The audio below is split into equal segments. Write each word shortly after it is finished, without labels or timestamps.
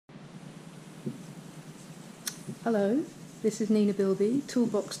Hello, this is Nina Bilby,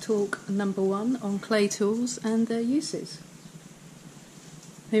 Toolbox Talk number 1 on clay tools and their uses.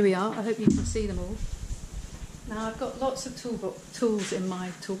 Here we are, I hope you can see them all. Now I've got lots of tools in my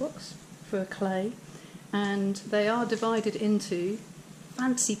toolbox for clay, and they are divided into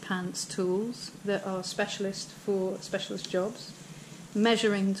fancy pants tools that are specialist for specialist jobs,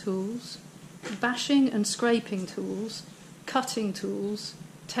 measuring tools, bashing and scraping tools, cutting tools,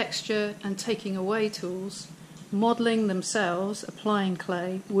 texture and taking away tools, modelling themselves, applying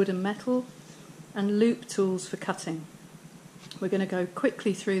clay, wood and metal, and loop tools for cutting. We're going to go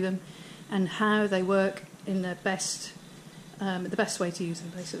quickly through them and how they work in their best, the best way to use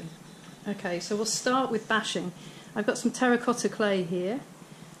them, basically. Okay, so we'll start with bashing. I've got some terracotta clay here,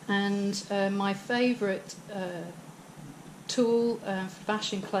 and my favourite tool for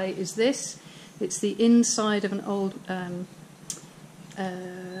bashing clay is this. It's the inside of an old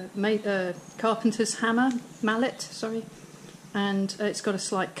carpenter's mallet, and it's got a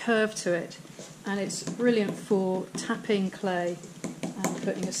slight curve to it, and it's brilliant for tapping clay and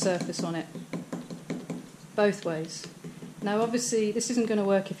putting a surface on it, both ways. Now obviously this isn't going to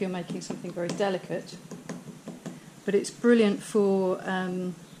work if you're making something very delicate, but it's brilliant for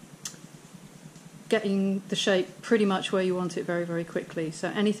getting the shape pretty much where you want it very, very quickly. So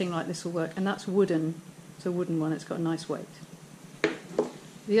anything like this will work, and that's wooden. It's a wooden one, it's got a nice weight.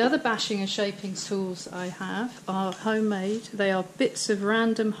 The other bashing and shaping tools I have are homemade. They are bits of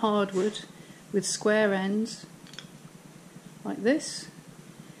random hardwood with square ends, like this.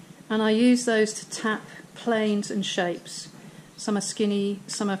 And I use those to tap planes and shapes. Some are skinny,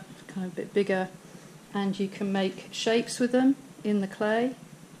 some are kind of a bit bigger, and you can make shapes with them in the clay.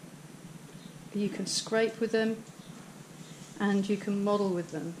 You can scrape with them, and you can model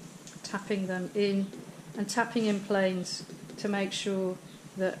with them, tapping them in and tapping in planes to make sure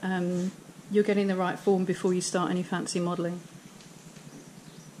that you're getting the right form before you start any fancy modelling.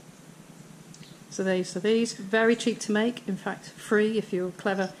 So these, very cheap to make, in fact free if you're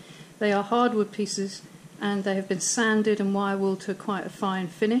clever. They are hardwood pieces, and they have been sanded and wire-wooled to quite a fine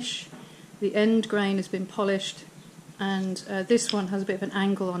finish. The end grain has been polished, and this one has a bit of an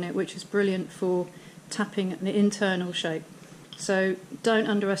angle on it, which is brilliant for tapping an internal shape. So don't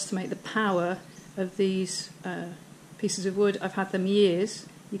underestimate the power of these pieces of wood. I've had them years.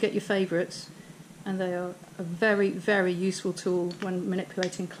 You get your favourites, and they are a very, very useful tool when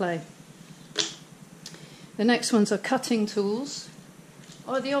manipulating clay. The next ones are cutting tools.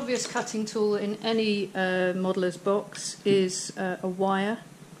 The obvious cutting tool in any modeller's box is a wire,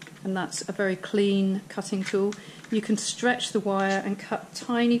 and that's a very clean cutting tool. You can stretch the wire and cut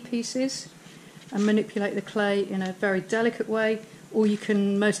tiny pieces and manipulate the clay in a very delicate way, or you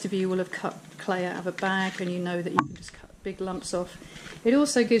can, most of you will have cut clay out of a bag and you know that you can just cut big lumps off. It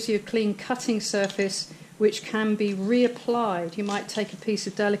also gives you a clean cutting surface which can be reapplied. You might take a piece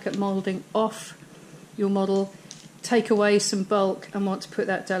of delicate moulding off your model, take away some bulk and want to put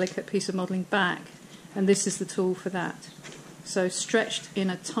that delicate piece of modelling back, and this is the tool for that. So stretched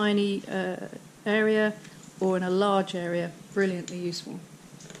in a tiny area or in a large area, brilliantly useful.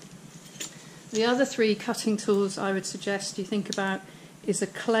 The other three cutting tools I would suggest you think about is a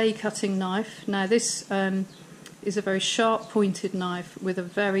clay cutting knife. Now this is a very sharp pointed knife with a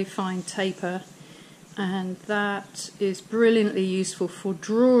very fine taper, and that is brilliantly useful for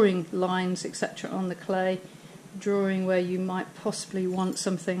drawing lines, etc. on the clay, drawing where you might possibly want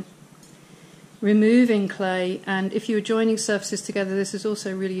something. Removing clay, and if you are joining surfaces together, this is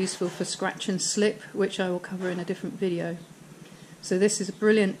also really useful for scratch and slip, which I will cover in a different video. So this is a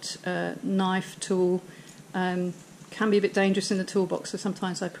brilliant knife tool. Can be a bit dangerous in the toolbox, so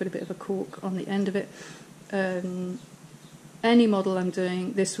sometimes I put a bit of a cork on the end of it. Any model I'm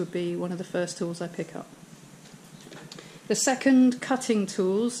doing, this would be one of the first tools I pick up. The second cutting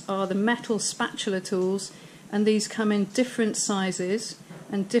tools are the metal spatula tools, and these come in different sizes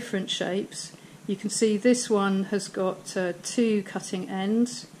and different shapes. You can see this one has got 2 cutting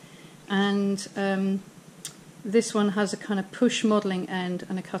ends, and this one has a kind of push modelling end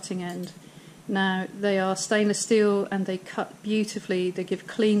and a cutting end. Now they are stainless steel and they cut beautifully, they give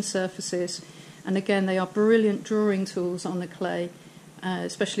clean surfaces, and again they are brilliant drawing tools on the clay,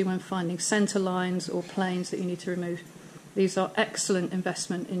 especially when finding centre lines or planes that you need to remove. These are excellent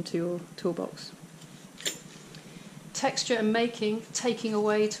investment into your toolbox. Texture and making, taking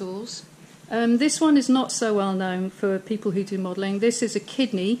away tools. This one is not so well known for people who do modelling. This is a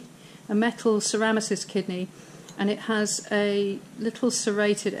kidney, a metal ceramicist kidney, and it has a little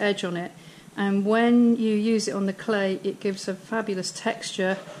serrated edge on it, and when you use it on the clay it gives a fabulous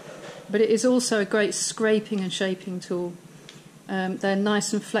texture, but it is also a great scraping and shaping tool. They're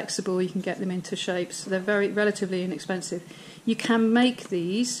nice and flexible. You can get them into shapes. They're relatively inexpensive. You can make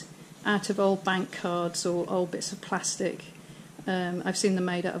these out of old bank cards or old bits of plastic. I've seen them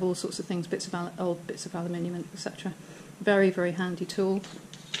made out of all sorts of things, old bits of aluminium, etc. Very, very handy tool.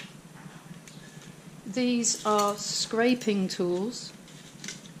 These are scraping tools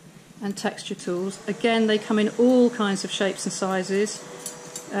and texture tools. Again, they come in all kinds of shapes and sizes.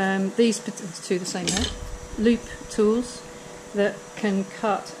 These two the same there. Loop tools that can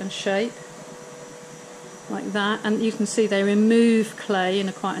cut and shape like that, and you can see they remove clay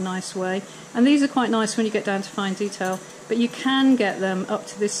in quite a nice way. And these are quite nice when you get down to fine detail, but you can get them up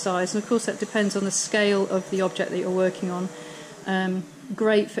to this size, and of course that depends on the scale of the object that you're working on.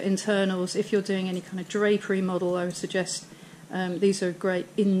 Great for internals. If you're doing any kind of drapery model, I would suggest these are great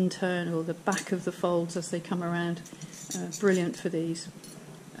internal, the back of the folds as they come around. Brilliant for these.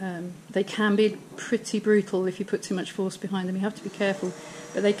 They can be pretty brutal if you put too much force behind them. You have to be careful,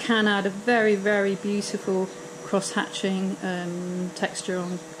 but they can add a very, very beautiful cross-hatching texture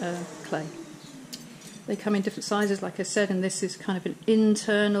on clay. They come in different sizes, like I said, and this is kind of an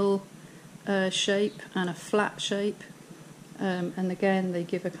internal shape and a flat shape. And again, they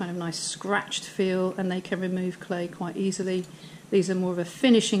give a kind of nice scratched feel, and they can remove clay quite easily. These are more of a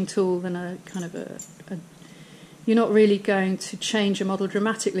finishing tool than a kind of a you're not really going to change a model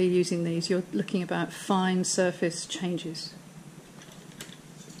dramatically using these. You're looking about fine surface changes.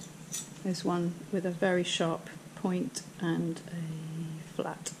 There's one with a very sharp point and a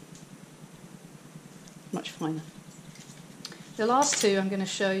flat. Much finer. The last two I'm going to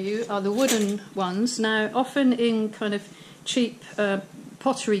show you are the wooden ones. Now, often in kind of cheap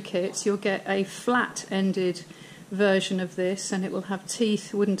pottery kits, you'll get a flat-ended version of this, and it will have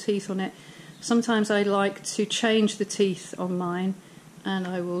teeth, wooden teeth on it. Sometimes I like to change the teeth on mine, and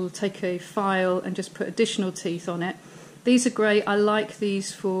I will take a file and just put additional teeth on it. These are great. I like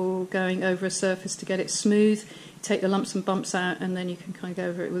these for going over a surface to get it smooth. You take the lumps and bumps out, and then you can kind of go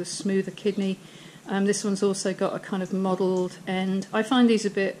over it with a smoother kidney. This one's also got a kind of modelled end. I find these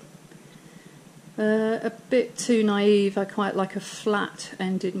a bit too naive. I quite like a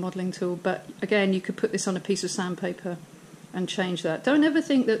flat-ended modelling tool, but again, you could put this on a piece of sandpaper and change that. Don't ever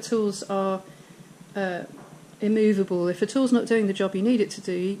think that tools are immovable. If a tool's not doing the job you need it to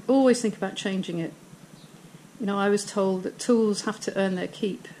do, you always think about changing it. You know, I was told that tools have to earn their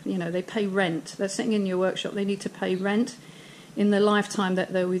keep. You know, they pay rent. They're sitting in your workshop. They need to pay rent in the lifetime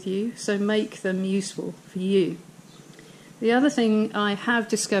that they're with you, so make them useful for you. The other thing I have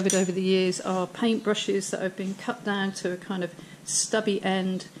discovered over the years are paint brushes that have been cut down to a kind of stubby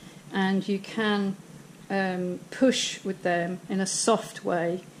end, and you can push with them in a soft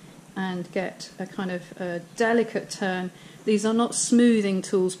way and get a kind of delicate turn. These are not smoothing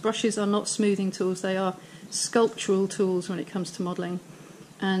tools. Brushes are not smoothing tools. They are sculptural tools when it comes to modelling,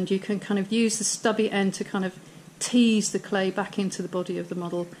 and you can kind of use the stubby end to kind of tease the clay back into the body of the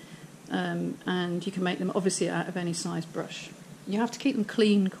model, and you can make them obviously out of any size brush. You have to keep them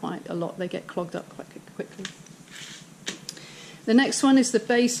clean quite a lot. They get clogged up quite quickly. The next one is the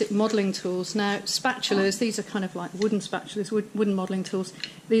basic modelling tools. Now, spatulas, these are kind of like wooden spatulas, wooden modelling tools.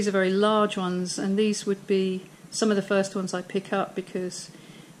 These are very large ones, and these would be some of the first ones I pick up because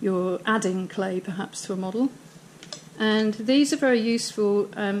you're adding clay perhaps to a model. And these are very useful.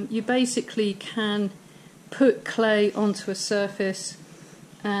 You basically can put clay onto a surface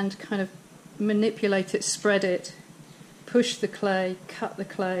and kind of manipulate it, spread it, push the clay, cut the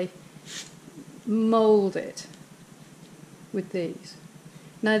clay, mould it with these.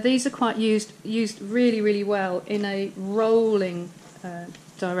 Now these are quite used really, really well in a rolling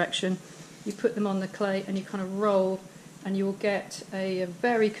direction. You put them on the clay and you kind of roll, and you will get a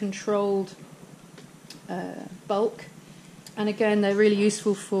very controlled bulk. And again, they're really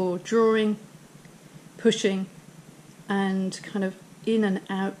useful for drawing, pushing, and kind of in and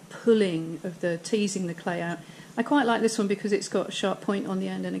out pulling of the teasing the clay out. I quite like this one because it's got a sharp point on the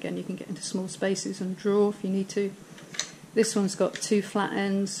end, and again you can get into small spaces and draw if you need to. This one's got two flat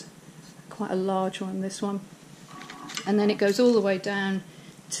ends, quite a large one, this one. And then it goes all the way down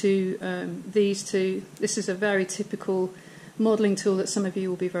to these two. This is a very typical modelling tool that some of you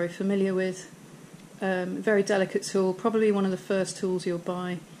will be very familiar with. Very delicate tool, probably one of the first tools you'll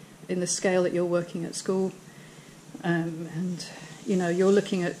buy in the scale that you're working at school. And you know, you're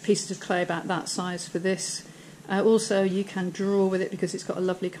looking at pieces of clay about that size for this. Also, you can draw with it because it's got a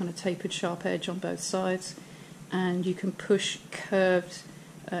lovely kind of tapered sharp edge on both sides, and you can push curved.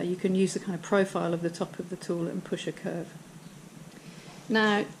 You can use the kind of profile of the top of the tool and push a curve.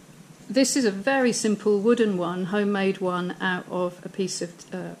 Now, this is a very simple wooden one, homemade one out of a piece of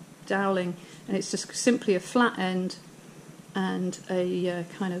doweling, and it's just simply a flat end and a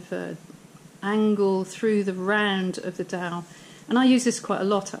kind of angle through the round of the dowel. And I use this quite a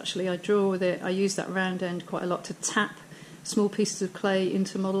lot actually. I draw with it. I use that round end quite a lot to tap small pieces of clay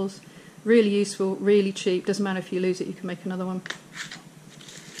into models. Really useful, really cheap. Doesn't matter if you lose it, you can make another one.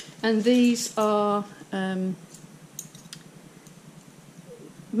 And these are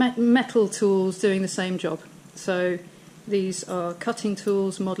metal tools doing the same job. So these are cutting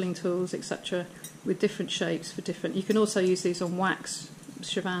tools, modelling tools, etc., with different shapes for different. You can also use these on wax,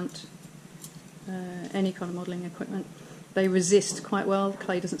 Chavant, any kind of modelling equipment. They resist quite well. The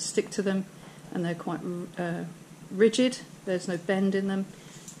clay doesn't stick to them, and they're quite rigid. There's no bend in them.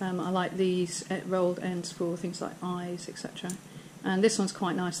 I like these rolled ends for things like eyes, etc. And this one's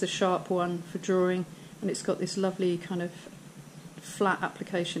quite nice, the sharp one for drawing, and it's got this lovely kind of flat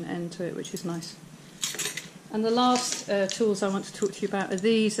application end to it, which is nice. And the last tools I want to talk to you about are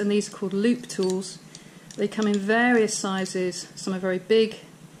these, and these are called loop tools. They come in various sizes. Some are very big,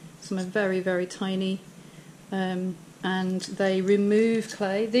 some are very, very tiny, and they remove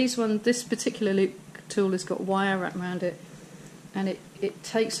clay. This particular loop tool has got wire wrapped around it, and it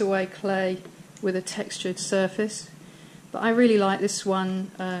takes away clay with a textured surface. But I really like this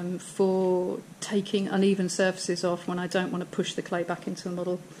one for taking uneven surfaces off when I don't want to push the clay back into the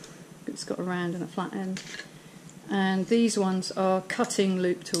model. It's got a round and a flat end. And these ones are cutting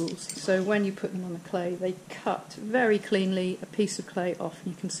loop tools. So when you put them on the clay, they cut very cleanly a piece of clay off.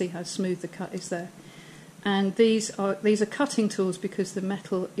 You can see how smooth the cut is there. And these are cutting tools because the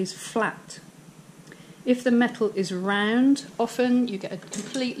metal is flat. If the metal is round, often you get a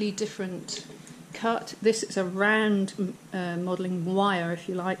completely different cut. This is a round modelling wire, if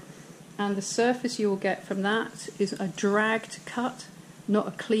you like, and the surface you will get from that is a dragged cut, not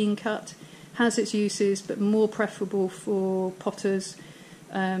a clean cut. Has its uses, but more preferable for potters,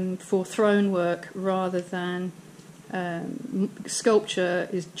 for throne work rather than sculpture.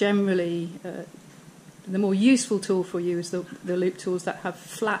 Is generally the more useful tool for you is the loop tools that have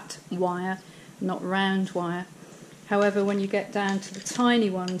flat wire, not round wire. However, when you get down to the tiny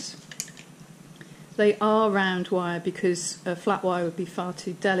ones, they are round wire because flat wire would be far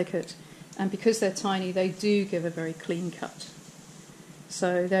too delicate, and because they're tiny they do give a very clean cut.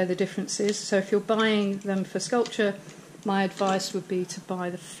 So they're the differences. So if you're buying them for sculpture, my advice would be to buy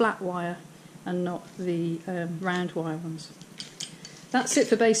the flat wire and not the round wire ones. That's it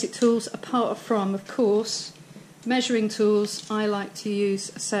for basic tools, apart from, of course, measuring tools. I like to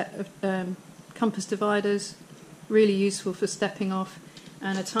use a set of compass dividers, really useful for stepping off,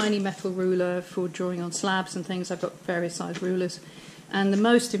 and a tiny metal ruler for drawing on slabs and things. I've got various size rulers. And the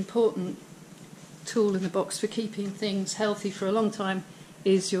most important tool in the box for keeping things healthy for a long time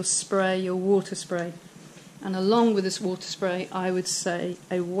is your spray, your water spray. And along with this water spray, I would say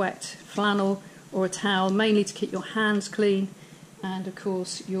a wet flannel or a towel, mainly to keep your hands clean and, of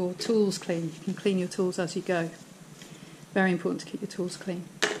course, your tools clean. You can clean your tools as you go. Very important to keep your tools clean.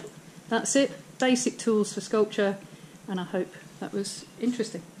 That's it. Basic tools for sculpture, and I hope that was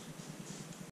interesting.